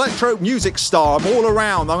 I'm an electro music star. I'm all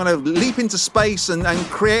around. I'm going to leap into space and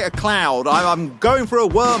create a cloud. I'm going through a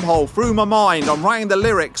wormhole through my mind. I'm writing the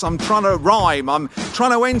lyrics. I'm trying to rhyme. I'm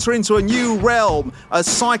trying to enter into a new realm, a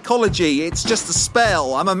psychology. It's just a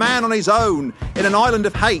spell. I'm a man on his own in an island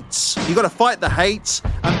of hate. You've got to fight the hate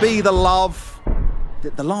and be the love.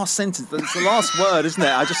 The last sentence, it's the last word, isn't it?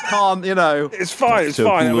 I just can't, It's fine, it's So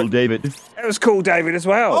fine. cool, David. It was cool, David, as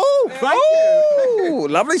well. Oh, thank you. Ooh,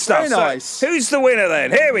 lovely stuff. Very nice. So, who's the winner then?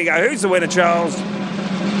 Here we go. Who's the winner, Charles?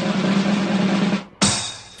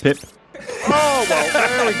 Pip. Oh, well,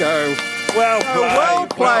 there we go. Well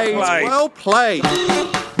played. Well played.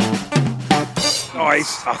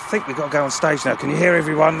 Guys, I think we've got to go on stage now. Can you hear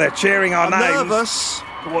everyone? They're cheering our I'm names. nervous.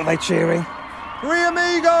 What are they cheering? Three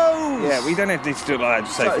amigos. Yeah, we don't need to do it like that.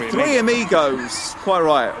 Just say Three amigos. Quite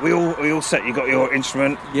right. We all set. You got your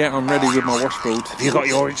instrument. Yeah, I'm ready with my washboard. Have you got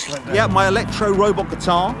your instrument? Yeah, my electro robot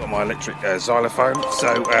guitar. I've got my electric xylophone.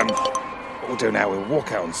 So what we'll do now, we'll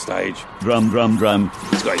walk out on stage. Drum, drum, drum.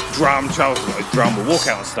 He's got his drum. Charles has got his drum. We'll walk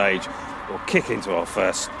out on stage. We'll kick into our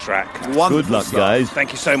first track. Wonderful Good luck, stuff. guys.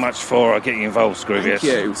 Thank you so much for getting involved, Scroobius. Thank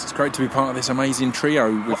you. It's great to be part of this amazing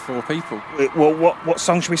trio with 4 people. Well, what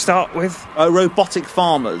song should we start with? Robotic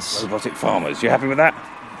Farmers. Robotic Farmers. You happy with that?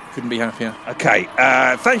 Couldn't be happier. Okay.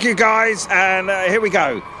 Thank you, guys, and here we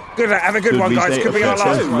go. Good. Have a good Should one, we guys. say Could be a our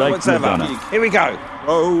last prayer one. like Whatever. Madonna? Here we go.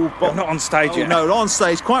 Robot. I'm not on stage yet. No, not on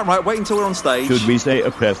stage. Quite right. Wait until we're on stage. Should we say a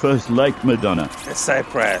prayer first like Madonna? Let's say a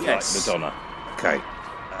prayer Yes. like Madonna. Okay.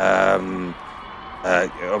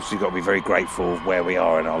 Obviously, got to be very grateful of where we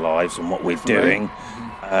are in our lives and what we're doing.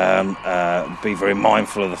 Be very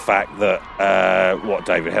mindful of the fact that what,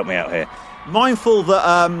 David, help me out here. Mindful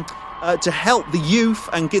that to help the youth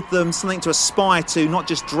and give them something to aspire to, not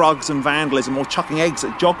just drugs and vandalism or chucking eggs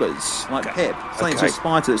at joggers like Pip. Something to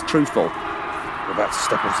aspire to that's truthful. We're about to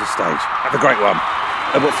step onto the stage. Have a great one.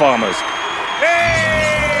 Robot Farmers. Hey!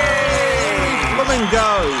 Flamingo.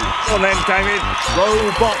 Go on then, David.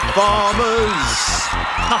 Robot farmers.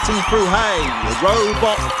 Cutting through hay.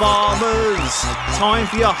 Robot farmers. Time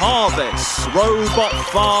for your harvest. Robot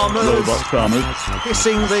farmers. Robot farmers.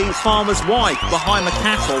 Kissing the farmer's wife behind the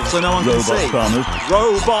cattle so no one can Robot see. farmers.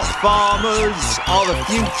 Robot farmers are the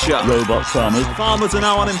future. Robot farmers. Farmers are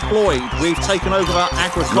now unemployed. We've taken over our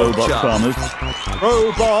agriculture. Robot farmers.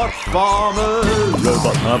 Robot farmers.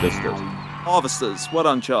 Robot harvesters. Harvesters. Well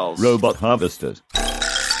done, Charles. Robot harvesters.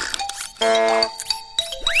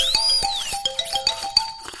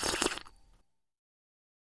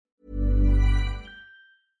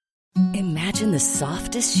 Imagine the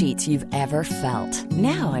softest sheets you've ever felt.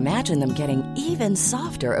 Now imagine them getting even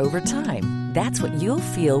softer over time. That's what you'll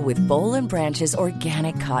feel with Boll & Branch's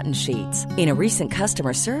organic cotton sheets. In a recent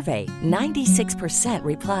customer survey, 96%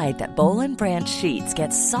 replied that Boll & Branch sheets get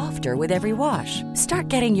softer with every wash. Start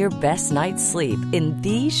getting your best night's sleep in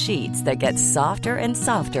these sheets that get softer and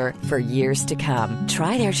softer for years to come.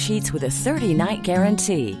 Try their sheets with a 30-night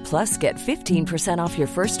guarantee. Plus, get 15% off your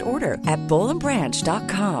first order at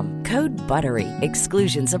bollandbranch.com. Code BUTTERY.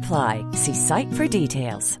 Exclusions apply. See site for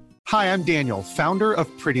details. Hi, I'm Daniel, founder of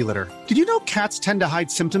Pretty Litter. Did you know cats tend to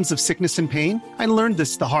hide symptoms of sickness and pain? I learned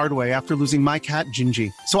this the hard way after losing my cat,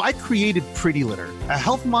 Gingy. So I created Pretty Litter, a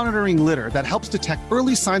health monitoring litter that helps detect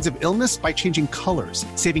early signs of illness by changing colors,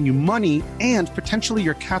 saving you money and potentially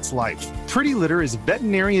your cat's life. Pretty Litter is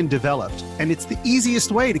veterinarian developed, and it's the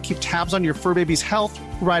easiest way to keep tabs on your fur baby's health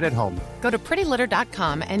right at home. Go to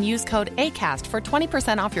prettylitter.com and use code ACAST for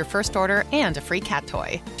 20% off your first order and a free cat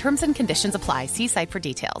toy. Terms and conditions apply. See site for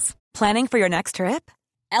details. Planning for your next trip?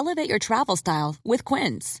 Elevate your travel style with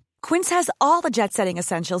Quince. Quince has all the jet-setting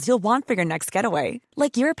essentials you'll want for your next getaway,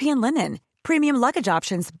 like European linen, premium luggage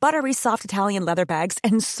options, buttery soft Italian leather bags,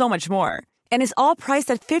 and so much more. And is all priced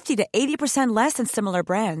at 50 to 80% less than similar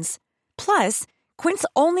brands. Plus, Quince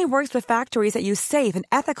only works with factories that use safe and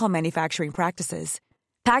ethical manufacturing practices.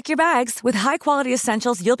 Pack your bags with high-quality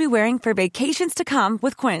essentials you'll be wearing for vacations to come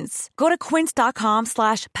with Quince. Go to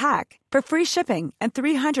quince.com/pack for free shipping and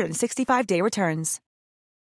 365-day returns.